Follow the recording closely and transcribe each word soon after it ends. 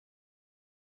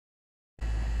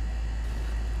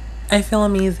I feel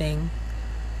amazing.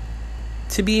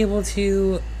 To be able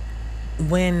to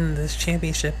win this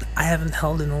championship I haven't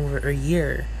held in over a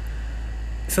year,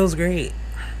 it feels great.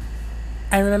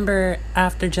 I remember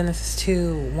after Genesis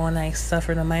 2 when I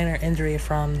suffered a minor injury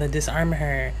from the disarm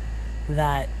her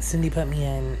that Cindy put me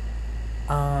in.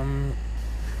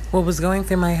 What was going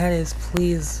through my head is,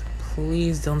 please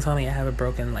don't tell me I have a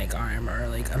broken arm or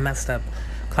a messed up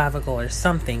clavicle or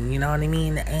something, you know what I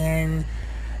mean? And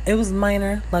it was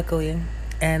minor, luckily,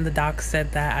 and the doc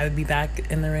said that I would be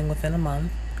back in the ring within a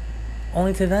month,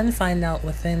 only to then find out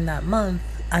within that month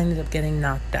I ended up getting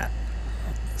knocked up.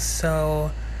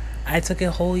 So I took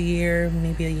a whole year,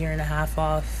 maybe a year and a half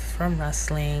off from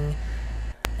wrestling,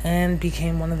 and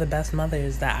became one of the best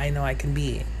mothers that I know I can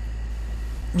be.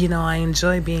 You know, I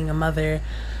enjoy being a mother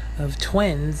of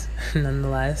twins,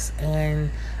 nonetheless,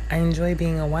 and I enjoy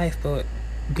being a wife, but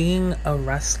being a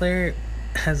wrestler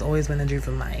has always been a dream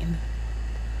of mine.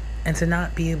 And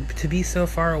to be so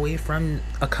far away from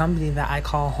a company that I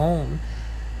call home,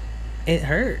 it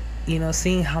hurt. You know,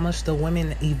 seeing how much the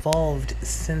women evolved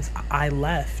since I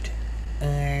left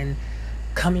and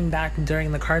coming back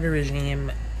during the Carter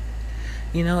regime,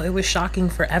 you know, it was shocking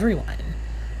for everyone.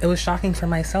 It was shocking for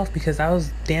myself because I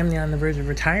was damn near on the verge of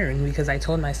retiring because I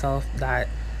told myself that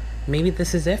maybe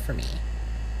this is it for me.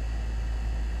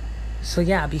 So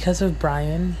yeah, because of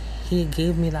Brian, he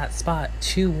gave me that spot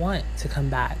to want to come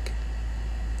back.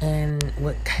 And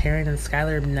with Karen and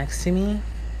Skylar next to me,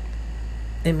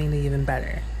 it made it even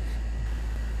better.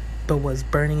 But what's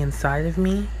burning inside of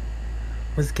me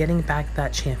was getting back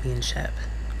that championship.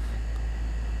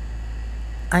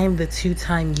 I am the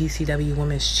 2-time UCW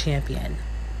Women's Champion.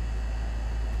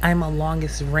 I'm a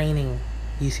longest reigning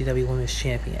UCW Women's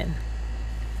Champion.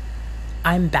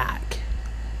 I'm back.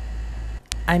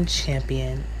 I'm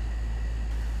champion.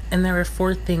 And there were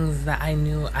 4 things that I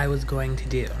knew I was going to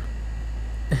do.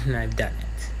 And I've done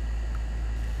it.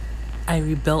 I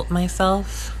rebuilt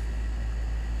myself.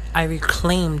 I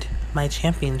reclaimed my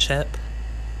championship.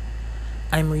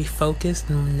 I'm refocused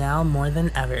now more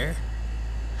than ever.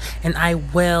 And I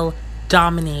will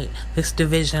dominate this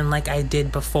division like I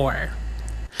did before.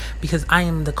 Because I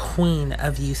am the queen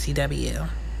of UCW.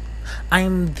 I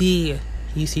am the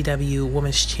UCW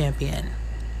Women's Champion.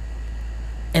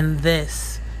 And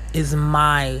this is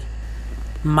my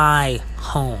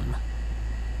home.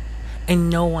 And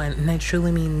no one, and I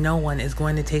truly mean no one, is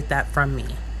going to take that from me.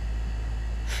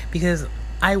 Because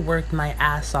I worked my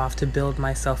ass off to build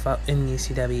myself up in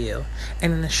UCW.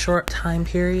 And in a short time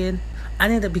period, I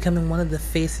ended up becoming one of the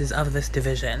faces of this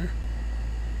division.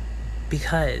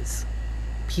 Because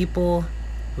people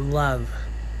love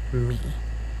me.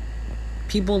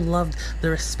 People loved the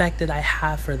respect that I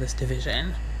have for this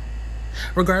division.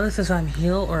 Regardless if I'm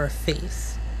heel or a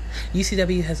face,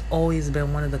 UCW has always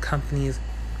been one of the companies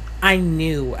I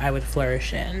knew I would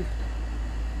flourish in.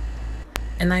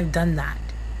 And I've done that.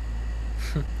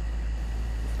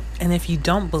 And if you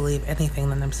don't believe anything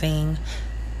that I'm saying,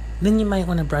 then you might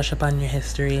want to brush up on your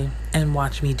history and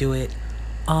watch me do it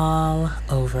all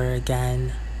over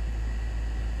again.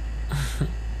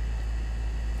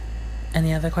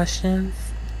 Any other questions?